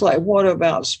 It's like, what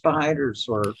about spiders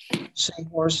or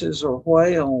seahorses or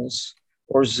whales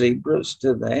or zebras?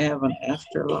 Do they have an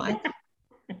afterlife?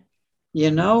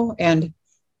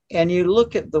 And you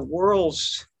look at the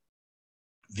world's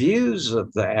views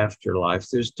of the afterlife.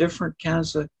 There's different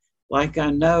kinds of, like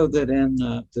I know that in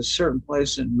the certain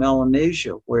place in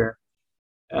Melanesia where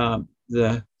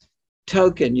the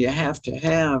token you have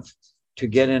to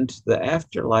get into the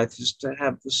afterlife is to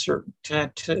have a certain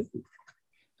tattoo.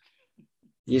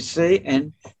 You see,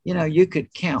 and you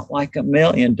could count like a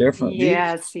million different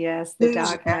views. Yes, the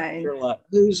dogma.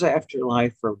 Whose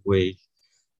afterlife are we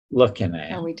looking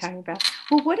at? Are we talking about?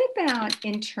 Well, what about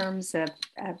in terms of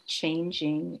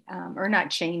changing, or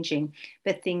not changing,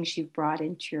 the things you've brought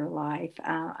into your life?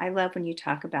 I love when you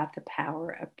talk about the power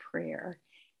of prayer.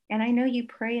 And I know you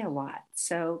pray a lot.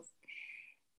 So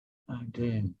I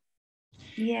do.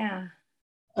 Yeah.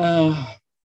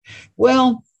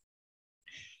 Well,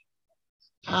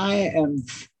 I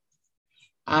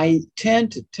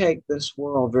tend to take this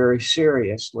world very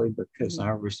seriously because I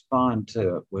respond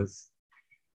to it with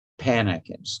panic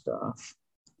and stuff.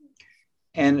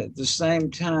 And at the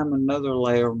same time, another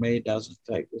layer of me doesn't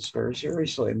take this very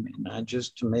seriously. I mean,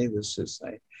 to me, this is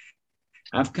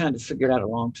I've kind of figured out a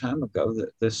long time ago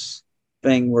that this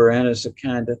thing we're in is a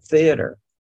kind of theater.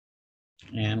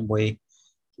 And we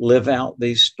live out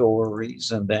these stories,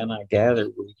 and then I gather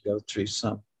we go through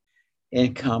some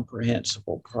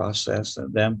incomprehensible process,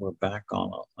 and then we're back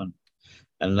on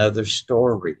another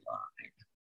storyline.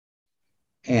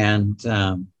 And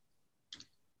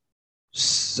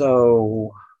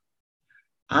so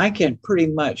I can pretty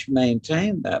much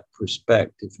maintain that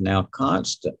perspective now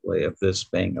constantly of this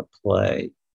being a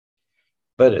play.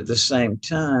 But at the same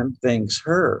time, things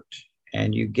hurt,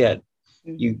 and you get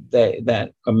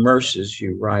that immerses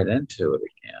you right into it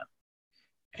again.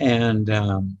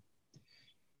 And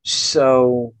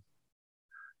so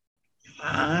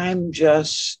I'm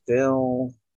just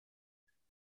still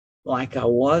like I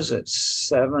was at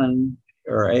 7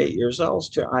 or 8 years old.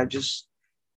 Still, I just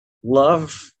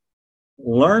love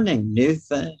learning new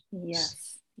things.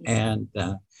 Yes. And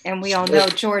we all know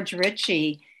George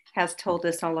Ritchie has told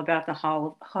us all about the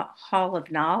Hall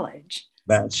of Knowledge.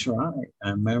 That's right.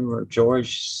 I remember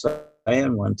George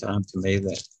saying one time to me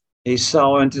that he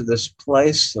saw into this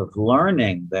place of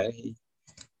learning that he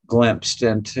glimpsed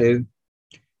into.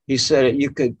 He said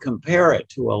you could compare it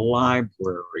to a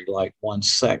library, like one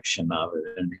section of it.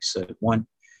 And he said one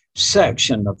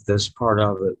section of this part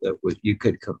of it that you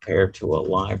could compare to a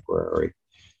library,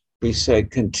 he said,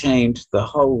 contained the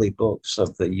holy books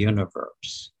of the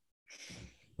universe.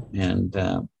 And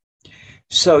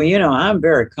so, I'm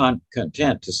very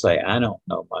content to say I don't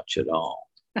know much at all,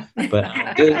 but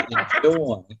I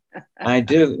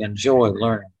do enjoy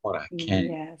learning what I can.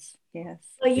 Yes.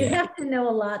 Yes. Well, you Yeah. have to know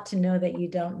a lot to know that you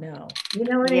don't know. You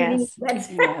know what I mean?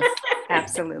 Yes. Yes.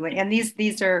 Absolutely. And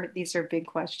these are big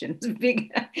questions,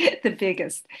 big, the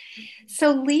biggest.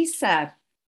 So Lisa,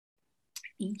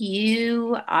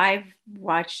 I've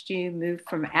watched you move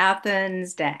from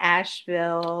Athens to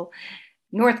Asheville,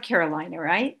 North Carolina,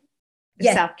 right?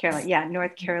 Yes. South Carolina, yeah,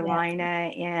 North Yes. Carolina.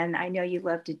 And I know you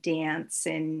love to dance,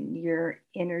 and your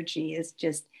energy is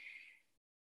just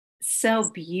so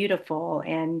beautiful.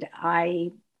 And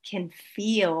I can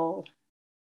feel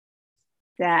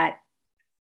that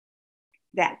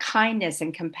kindness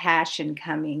and compassion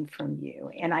coming from you.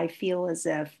 And I feel as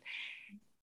if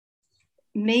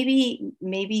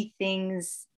maybe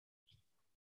things,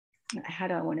 how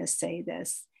do I want to say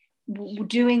this?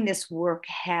 Doing this work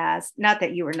has, not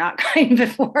that you were not kind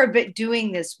before, but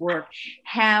doing this work,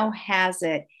 how has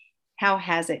it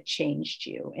changed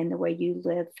you in the way you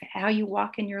live, how you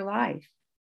walk in your life?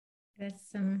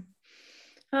 That's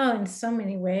oh, in so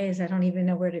many ways, I don't even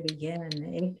know where to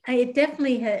begin. It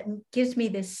definitely gives me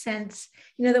this sense,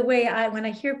 the way when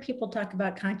I hear people talk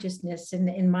about consciousness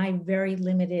in my very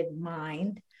limited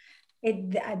mind,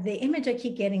 the image I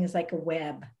keep getting is like a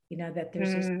web, that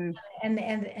there's this, and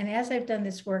as I've done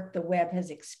this work, the web has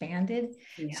expanded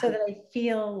so that I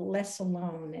feel less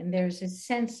alone. And there's a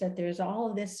sense that there's all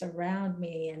of this around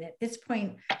me. And at this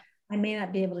point, I may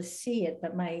not be able to see it,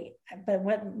 but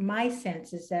what my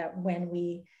sense is that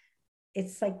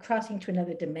it's like crossing to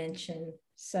another dimension,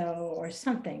 or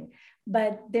something.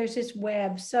 But there's this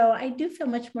web. So I do feel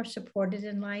much more supported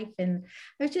in life. And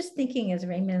I was just thinking, as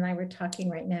Raymond and I were talking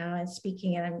right now and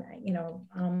speaking, and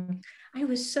I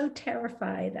was so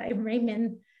terrified.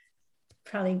 Raymond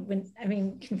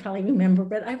can probably remember,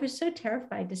 but I was so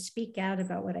terrified to speak out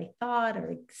about what I thought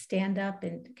or stand up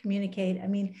and communicate.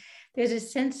 There's a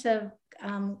sense of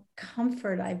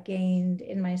comfort I've gained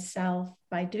in myself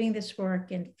by doing this work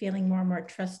and feeling more and more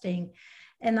trusting.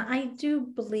 And I do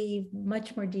believe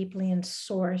much more deeply in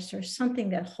source, or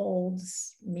something that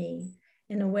holds me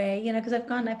in a way, because I've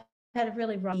had a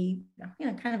really rough,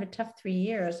 kind of a tough 3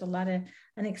 years. A lot of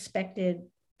unexpected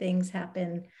things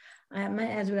happen,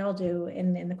 as we all do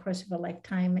in the course of a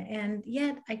lifetime. And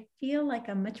yet I feel like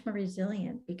I'm much more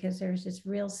resilient because there's this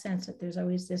real sense that there's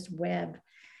always this web.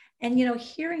 And,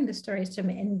 hearing the stories from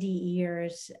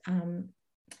NDEers,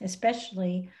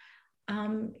 especially,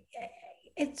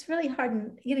 it's really hard.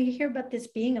 And, you hear about this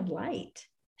being of light,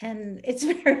 and it's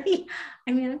very,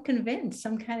 I'm convinced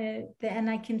and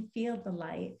I can feel the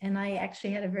light. And I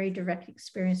actually had a very direct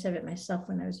experience of it myself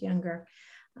when I was younger,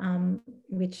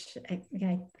 which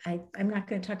I'm not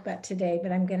going to talk about today,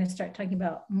 but I'm going to start talking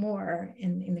about more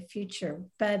in the future.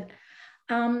 But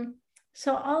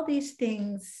so all these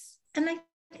things, and I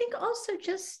think also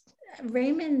just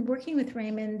Raymond, working with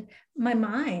Raymond, my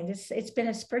mind, it's been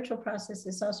a spiritual process.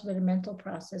 It's also been a mental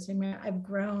process. I've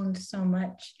grown so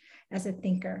much as a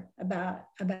thinker about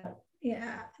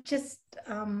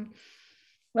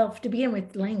well, to begin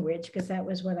with, language, because that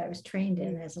was what I was trained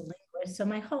in as a linguist. So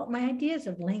my ideas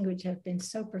of language have been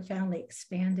so profoundly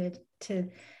expanded to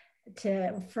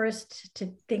first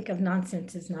to think of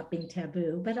nonsense as not being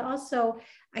taboo, but also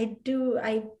I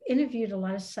interviewed a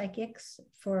lot of psychics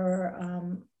for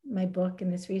my book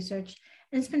and this research,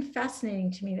 and it's been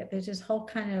fascinating to me that there's this whole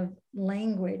kind of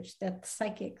language that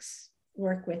psychics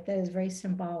work with that is very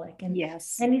symbolic. And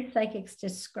yes, many psychics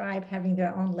describe having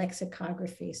their own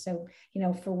lexicography. So,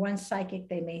 for one psychic,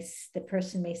 the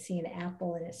person may see an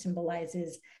apple and it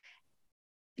symbolizes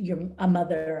a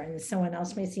mother, and someone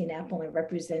else may see an apple and it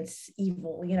represents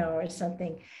evil, or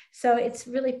something. So it's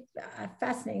really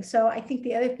fascinating. So I think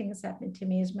the other thing that's happened to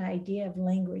me is my idea of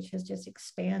language has just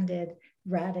expanded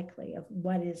radically, of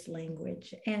what is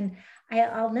language. And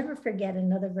I'll never forget,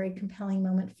 another very compelling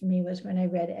moment for me was when I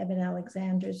read Eben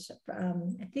Alexander's,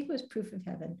 I think it was Proof of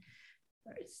Heaven,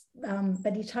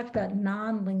 but he talked about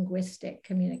non-linguistic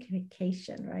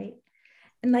communication, right?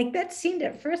 And that seemed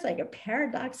at first like a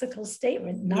paradoxical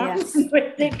statement,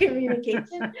 non-linguistic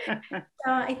communication. So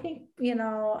I think,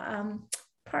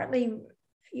 partly,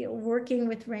 working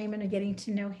with Raymond and getting to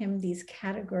know him, these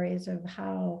categories of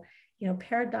how,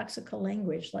 paradoxical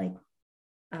language, like,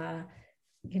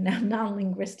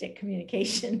 non-linguistic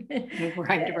communication.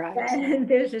 right.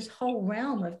 There's this whole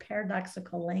realm of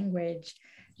paradoxical language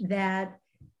that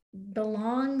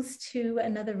belongs to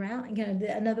another round,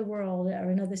 another world or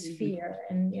another sphere,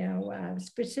 and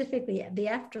specifically the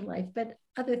afterlife, but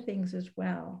other things as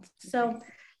well. So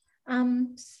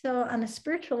on a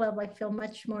spiritual level, I feel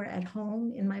much more at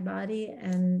home in my body,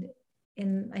 and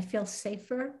I feel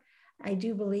safer. I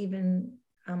do believe in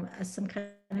some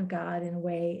kind of God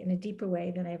in a deeper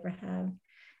way than I ever have.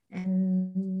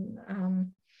 And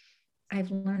I've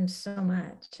learned so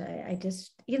much. I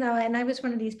just, and I was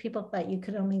one of these people that you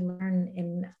could only learn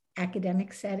in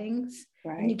academic settings.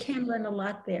 Right. And you can learn a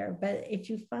lot there. But if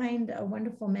you find a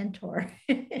wonderful mentor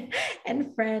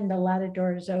and friend, a lot of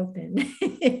doors open.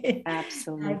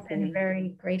 Absolutely. I've been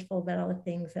very grateful about all the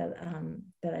things that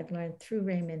I've learned through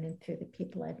Raymond and through the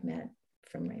people I've met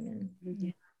from Raymond.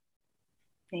 Mm-hmm.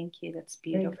 Thank you. That's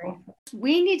beautiful.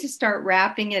 We need to start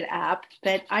wrapping it up,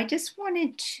 but I just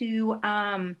wanted to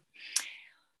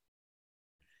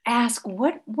ask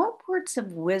what words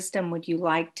of wisdom would you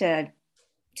like to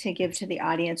give to the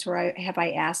audience, or have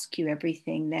I asked you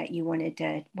everything that you wanted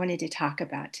to talk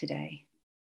about today?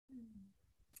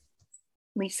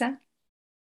 Lisa?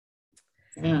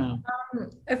 Yeah.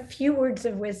 A few words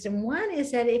of wisdom. One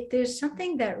is that if there's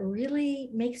something that really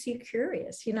makes you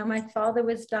curious, my father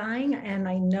was dying and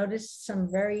I noticed some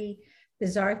very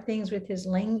bizarre things with his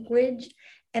language.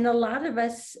 And a lot of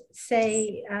us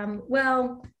say,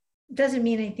 well, it doesn't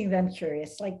mean anything that I'm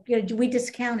curious. Like, we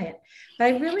discount it. But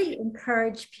I really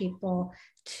encourage people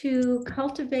to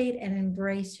cultivate and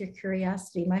embrace your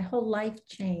curiosity. My whole life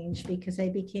changed because I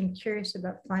became curious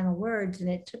about final words, and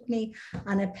it took me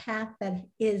on a path that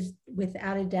is,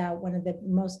 without a doubt, one of the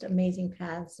most amazing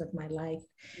paths of my life.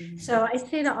 Mm-hmm. So I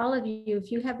say to all of you,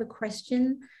 if you have a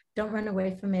question, don't run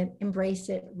away from it, embrace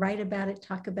it, write about it,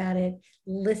 talk about it,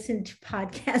 listen to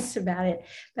podcasts about it.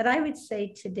 But I would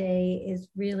say today is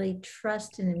really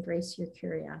trust and embrace your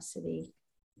curiosity.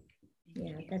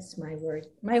 Yeah, that's my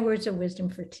words of wisdom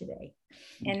for today.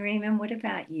 And Raymond, what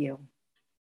about you?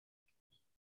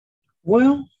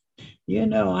 Well,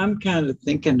 I'm kind of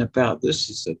thinking about this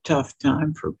is a tough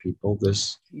time for people,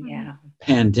 this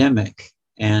pandemic.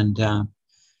 And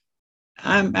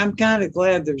I'm kind of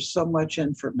glad there's so much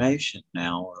information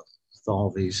now with all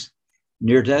these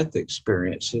near-death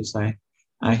experiences.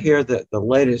 I hear that the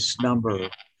latest number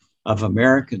of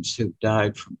Americans who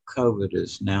died from COVID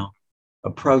is now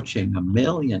approaching 1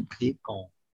 million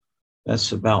people.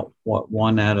 That's about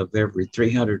one out of every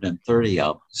 330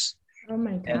 of us. Oh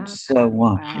my God! And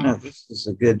so, this is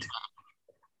a good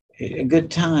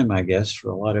time, I guess, for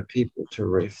a lot of people to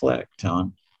reflect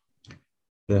on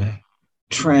the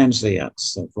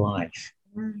transience of life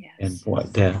and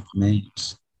what death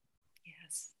means.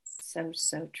 Yes,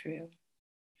 so true.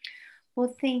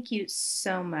 Well, thank you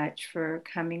so much for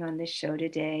coming on the show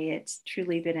today. It's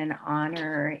truly been an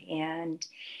honor. And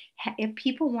if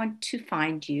people want to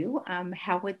find you,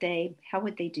 how would they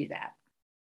do that?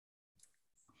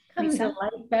 Come to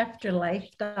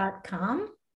lifeafterlife.com.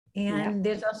 And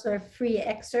there's also a free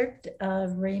excerpt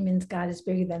of Raymond's God is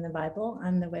Bigger Than the Bible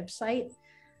on the website.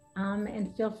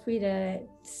 And feel free to,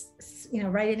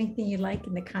 write anything you like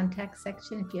in the contact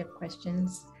section if you have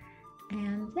questions.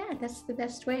 And that's the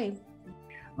best way.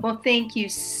 Well, thank you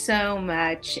so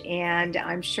much. And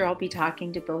I'm sure I'll be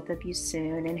talking to both of you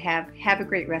soon, and have a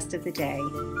great rest of the day.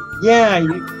 Yeah,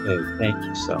 you too. Thank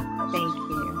you so much. Thank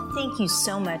you. Thank you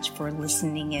so much for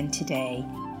listening in today.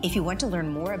 If you want to learn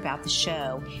more about the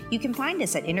show, you can find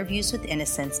us at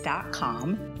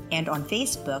interviewswithinnocence.com and on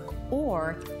Facebook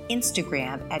or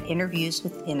Instagram at Interviews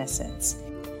with Innocence.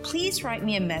 Please write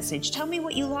me a message, tell me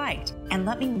what you liked, and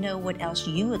let me know what else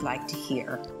you would like to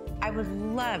hear. I would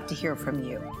love to hear from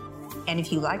you. And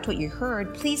if you liked what you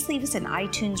heard, please leave us an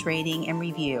iTunes rating and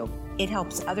review. It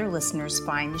helps other listeners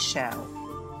find the show.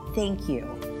 Thank you.